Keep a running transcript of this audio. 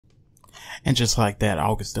And just like that,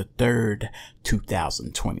 August the 3rd,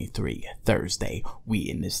 2023, Thursday, we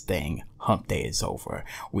in this thing. Hump day is over.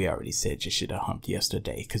 We already said you should have humped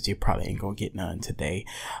yesterday because you probably ain't gonna get none today.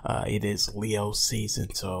 It is Leo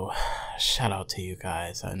season, so shout out to you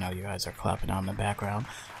guys. I know you guys are clapping out in the background.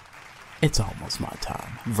 It's almost my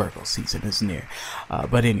time. Virgo season is near.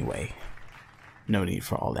 But anyway, no need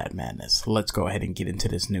for all that madness. Let's go ahead and get into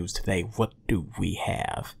this news today. What do we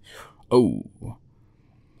have? Oh.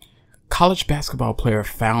 College basketball player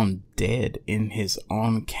found dead in his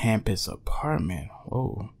on-campus apartment.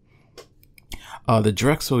 Whoa. The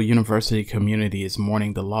Drexel University community is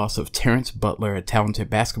mourning the loss of Terrence Butler, a talented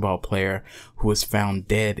basketball player who was found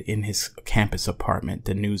dead in his campus apartment.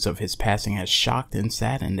 The news of his passing has shocked and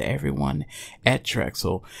saddened everyone at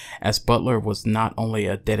Drexel, as Butler was not only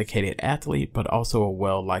a dedicated athlete, but also a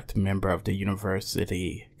well-liked member of the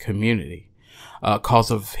university community.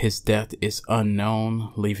 Cause of his death is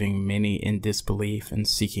unknown, leaving many in disbelief and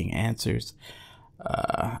seeking answers.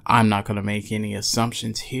 I'm not going to make any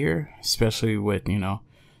assumptions here, especially with,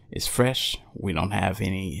 it's fresh. We don't have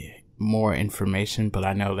any more information, but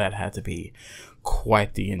I know that had to be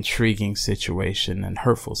quite the intriguing situation and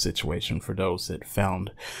hurtful situation for those that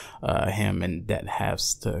found him and that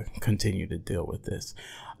has to continue to deal with this.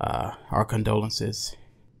 Our condolences.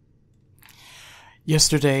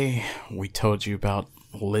 Yesterday, we told you about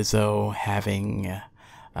Lizzo having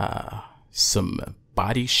some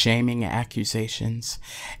body shaming accusations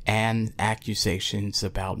and accusations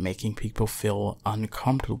about making people feel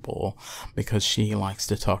uncomfortable because she likes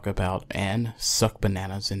to talk about and suck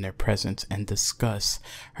bananas in their presence and discuss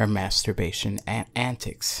her masturbation and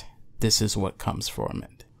antics. This is what comes from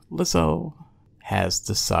it. Lizzo has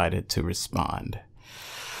decided to respond.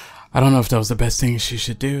 I don't know if that was the best thing she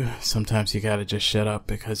should do. Sometimes you gotta just shut up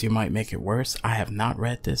because you might make it worse. I have not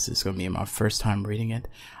read this. It's gonna be my first time reading it.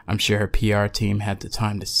 I'm sure her PR team had the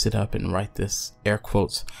time to sit up and write this, air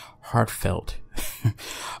quotes, heartfelt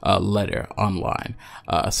letter online.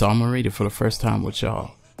 So I'm gonna read it for the first time with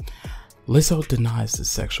y'all. Lizzo denies the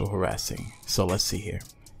sexual harassing. So let's see here.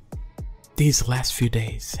 These last few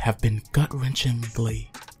days have been gut-wrenchingly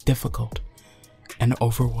difficult and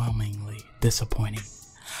overwhelmingly disappointing.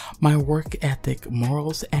 My work ethic,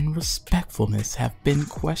 morals, and respectfulness have been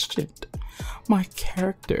questioned. My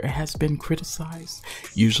character has been criticized.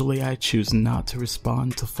 Usually I choose not to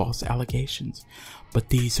respond to false allegations, but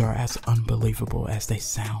these are as unbelievable as they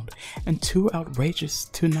sound and too outrageous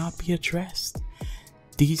to not be addressed.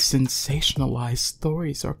 These sensationalized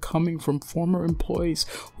stories are coming from former employees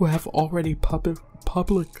who have already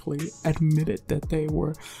publicly admitted that they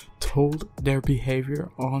were told their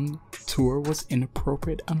behavior on tour was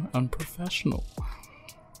inappropriate and unprofessional.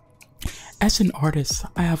 As an artist,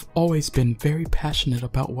 I have always been very passionate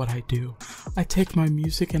about what I do. I take my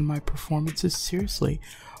music and my performances seriously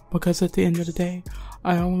because at the end of the day,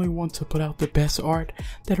 I only want to put out the best art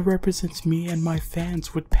that represents me and my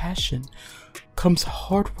fans. With passion comes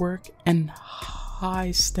hard work and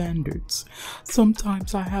high standards.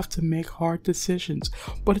 Sometimes I have to make hard decisions,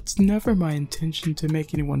 but it's never my intention to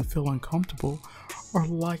make anyone feel uncomfortable or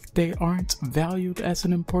like they aren't valued as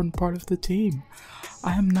an important part of the team.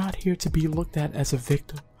 I am not here to be looked at as a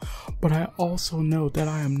victim, but I also know that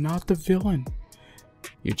I am not the villain.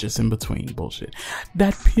 You're just in between bullshit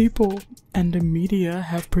that people and the media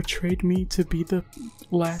have portrayed me to be the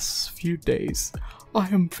last few days. I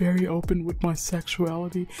am very open with my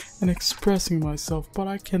sexuality and expressing myself, but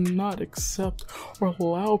I cannot accept or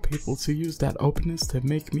allow people to use that openness to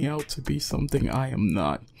make me out to be something I am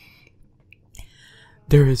not.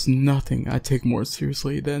 There is nothing I take more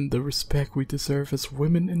seriously than the respect we deserve as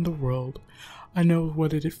women in the world. I know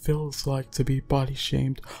what it feels like to be body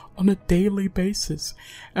shamed on a daily basis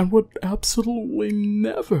and would absolutely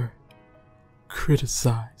never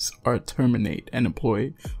criticize or terminate an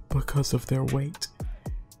employee because of their weight.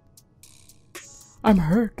 I'm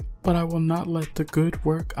hurt, but I will not let the good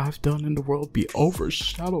work I've done in the world be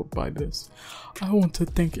overshadowed by this. I want to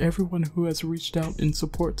thank everyone who has reached out in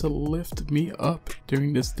support to lift me up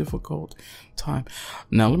during this difficult time.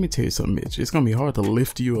 Now, let me tell you something, bitch. It's going to be hard to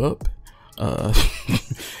lift you up. And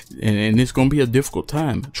it's gonna be a difficult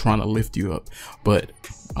time trying to lift you up, but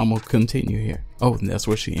I'm gonna continue here. Oh, and that's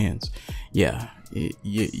where she ends. Yeah,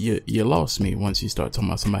 you lost me once you start talking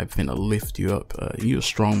about somebody finna lift you up. You a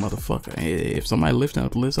strong motherfucker. If somebody lifting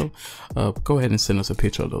up Lizzo, go ahead and send us a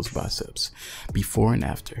picture of those biceps before and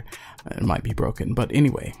after. It might be broken, but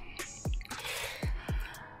anyway.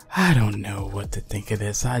 I don't know what to think of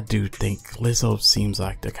this. I do think Lizzo seems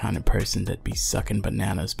like the kind of person that'd be sucking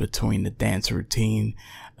bananas between the dance routine.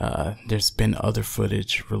 There's been other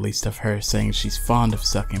footage released of her saying she's fond of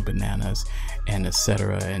sucking bananas and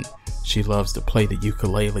etc. And she loves to play the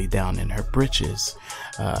ukulele down in her britches.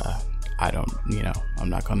 I'm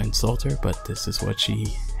not going to insult her, but this is what she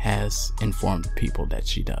has informed people that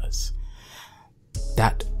she does.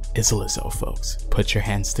 That is Lizzo, folks. Put your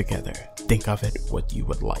hands together. Think of it what you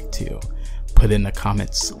would like to. Put in the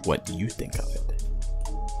comments what you think of it.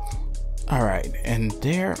 Alright, and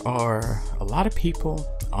there are a lot of people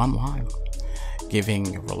online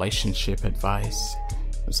giving relationship advice.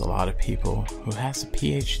 There's a lot of people who has a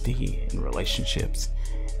PhD in relationships.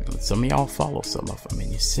 And some of y'all follow some of them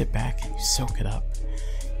and you sit back and you soak it up.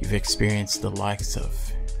 You've experienced the likes of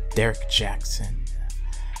Derek Jackson,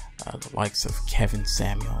 the likes of Kevin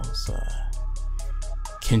Samuels,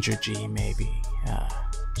 Kendra G maybe.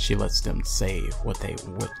 She lets them say what they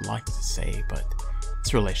would like to say, but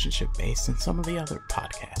it's relationship based. And some of the other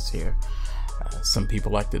podcasts here, some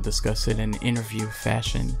people like to discuss it in interview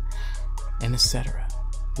fashion and etc.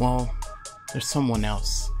 Well, there's someone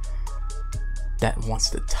else that wants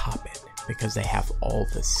to top it because they have all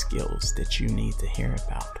the skills that you need to hear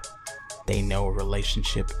about. They know a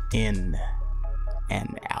relationship in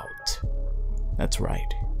and out. That's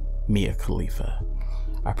right, Mia Khalifa.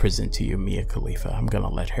 I present to you Mia Khalifa. I'm gonna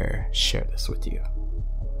let her share this with you.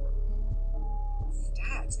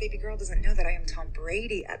 Stats, baby girl doesn't know that I am Tom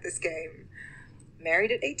Brady at this game.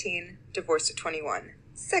 Married at 18, divorced at 21.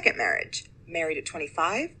 Second marriage, married at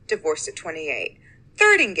 25, divorced at 28.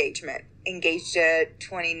 Third engagement, engaged at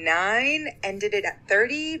 29, ended it at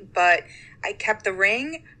 30, but I kept the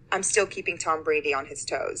ring. I'm still keeping Tom Brady on his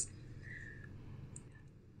toes.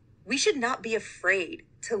 We should not be afraid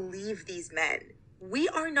to leave these men. We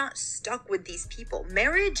are not stuck with these people.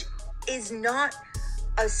 Marriage is not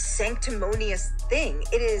a sanctimonious thing.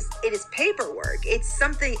 It is paperwork. It's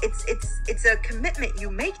something, it's a commitment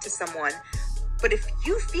you make to someone. But if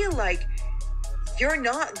you feel like you're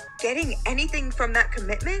not getting anything from that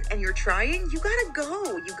commitment and you're trying, you gotta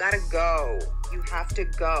go. You gotta go. You have to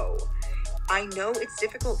go. I know it's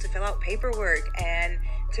difficult to fill out paperwork and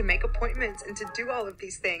to make appointments and to do all of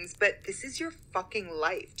these things, but this is your fucking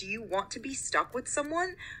life. Do you want to be stuck with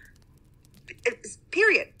someone?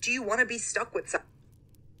 Period. Do you want to be stuck with someone?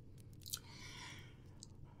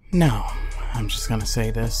 No, I'm just gonna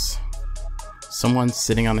say this. Someone's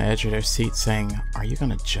sitting on the edge of their seat saying, are you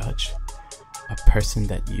gonna judge a person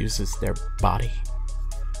that uses their body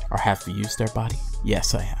or have used their body?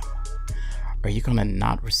 Yes, I am. Are you gonna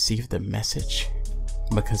not receive the message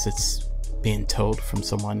because it's being told from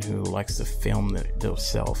someone who likes to film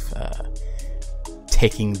themselves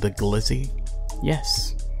taking the glizzy?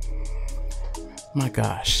 Yes. My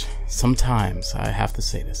gosh, sometimes, I have to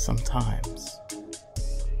say this, sometimes,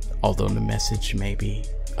 although the message may be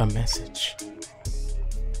a message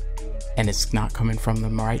and it's not coming from the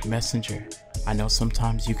right messenger, I know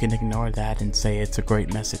sometimes you can ignore that and say it's a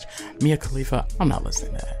great message. Mia Khalifa, I'm not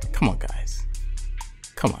listening to that. Come on, guys.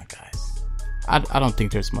 Come on, guys. I don't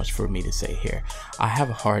think there's much for me to say here. I have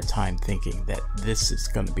a hard time thinking that this is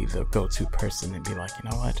going to be the go-to person and be like, you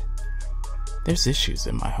know what? There's issues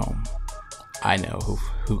in my home. I know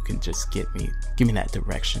who can just give me that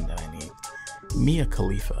direction that I need. Mia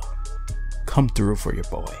Khalifa, come through for your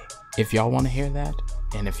boy. If y'all want to hear that,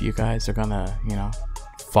 and if you guys are gonna,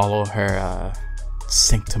 follow her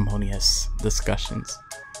sanctimonious discussions,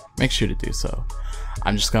 make sure to do so.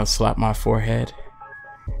 I'm just gonna slap my forehead.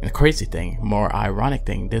 And the crazy thing, more ironic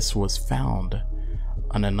thing, this was found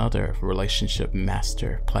on another relationship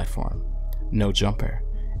master platform. No Jumper,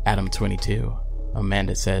 Adam22.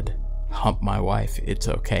 Amanda said, hump my wife, it's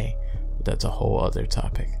okay. But that's a whole other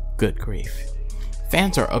topic. Good grief.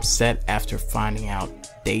 Fans are upset after finding out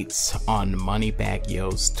dates on Moneybagg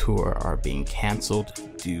Yo's tour are being canceled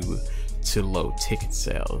due to low ticket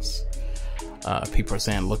sales. People are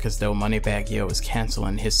saying, look, as though Moneybagg Yo is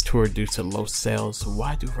canceling his tour due to low sales.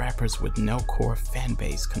 Why do rappers with no core fan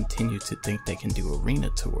base continue to think they can do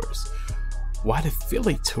arena tours? Why the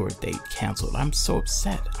Philly tour date canceled? I'm so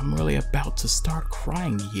upset. I'm really about to start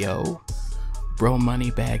crying, yo. Bro,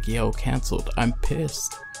 Moneybagg Yo canceled. I'm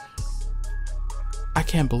pissed. I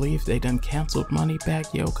can't believe they done canceled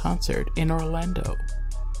Moneybagg Yo concert in Orlando.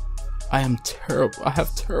 I am terrible. I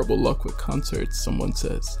have terrible luck with concerts, someone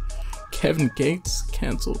says. Kevin Gates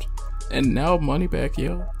canceled, and now Moneybagg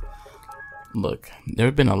Yo. Look, there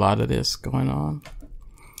have been a lot of this going on.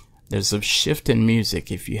 There's a shift in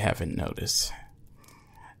music, if you haven't noticed.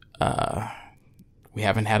 We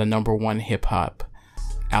haven't had a #1 hip-hop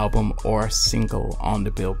album or single on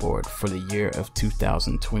the Billboard for the year of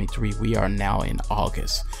 2023. We are now in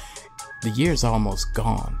August. The year's almost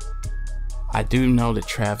gone. I do know that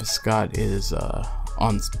Travis Scott is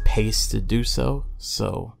on pace to do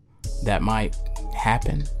so that might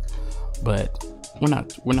happen, but we're not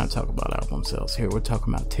talking about album sales here. We're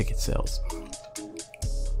talking about ticket sales.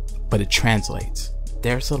 But it translates.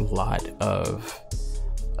 There's a lot of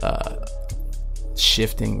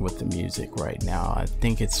shifting with the music right now. I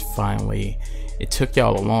think it took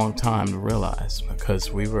y'all a long time to realize,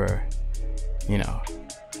 because we were,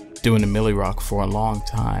 doing the Millie Rock for a long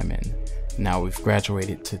time, and now we've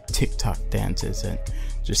graduated to TikTok dances and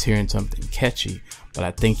just hearing something catchy. But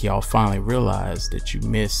I think y'all finally realized that you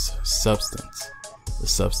miss substance. The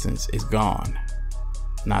substance is gone.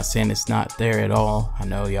 Not saying it's not there at all. I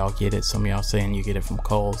know y'all get it. Some of y'all saying you get it from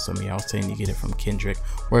Cole. Some of y'all saying you get it from Kendrick.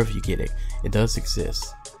 Wherever you get it, it does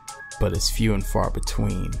exist. But it's few and far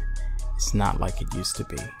between. It's not like it used to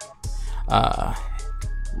be.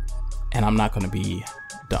 And I'm not going to be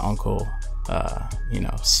the uncle,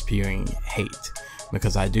 spewing hate,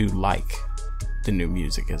 because I do like the new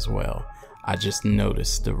music as well. I just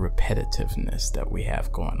noticed the repetitiveness that we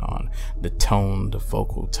have going on. The tone, the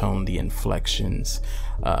vocal tone, the inflections.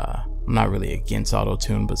 I'm not really against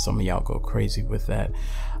auto-tune, but some of y'all go crazy with that.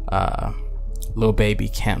 Lil Baby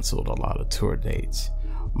canceled a lot of tour dates.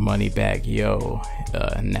 Moneybagg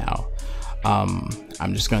now.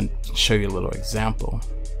 I'm just going to show you a little example.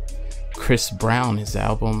 Chris Brown, his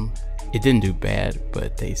album, it didn't do bad,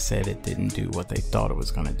 but they said it didn't do what they thought it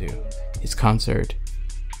was going to do. His concert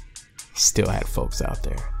still had folks out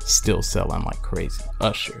there, still selling like crazy.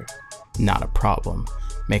 Usher, not a problem,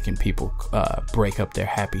 making people break up their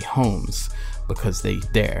happy homes because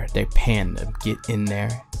they're paying to get in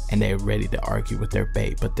there, and they're ready to argue with their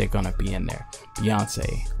babe, but they're gonna be in there.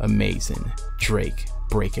 Beyonce, amazing. Drake,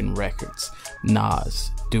 breaking records.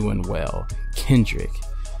 Nas, doing well. Kendrick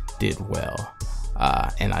did well,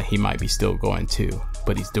 and he might be still going too,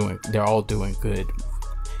 but they're all doing good.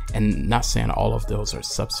 And not saying all of those are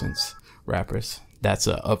substance rappers. That's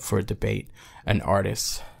up for debate, an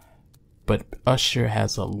artist. But Usher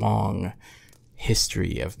has a long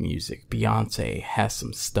history of music. Beyonce has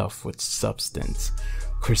some stuff with substance.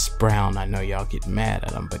 Chris Brown, I know y'all get mad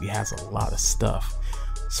at him, but he has a lot of stuff.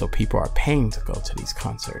 So people are paying to go to these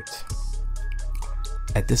concerts.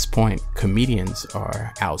 At this point, comedians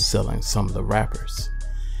are outselling some of the rappers.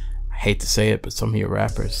 I hate to say it, but some of your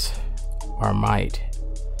rappers might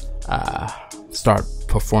start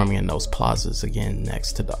performing in those plazas again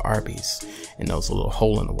next to the Arby's, in those little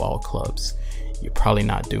hole-in-the-wall clubs. You're probably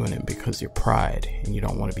not doing it because you're pride and you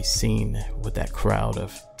don't want to be seen with that crowd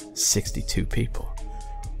of 62 people.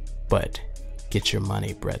 But get your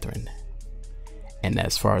money, brethren. And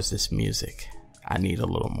as far as this music, I need a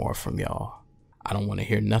little more from y'all. I don't want to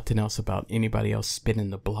hear nothing else about anybody else spinning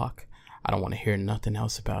the block. I don't want to hear nothing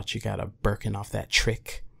else about you got a Birkin off that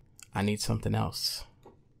trick. I need something else.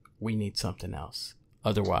 We need something else.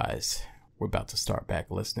 Otherwise, we're about to start back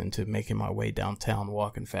listening to Making My Way Downtown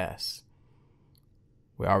Walking Fast.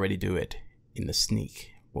 We already do it in the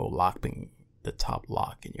sneak. We'll locking the top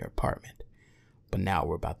lock in your apartment. But now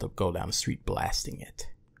we're about to go down the street blasting it.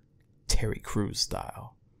 Terry Crews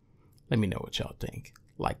style. Let me know what y'all think.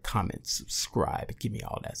 Like, comment, subscribe, give me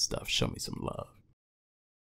all that stuff. Show me some love.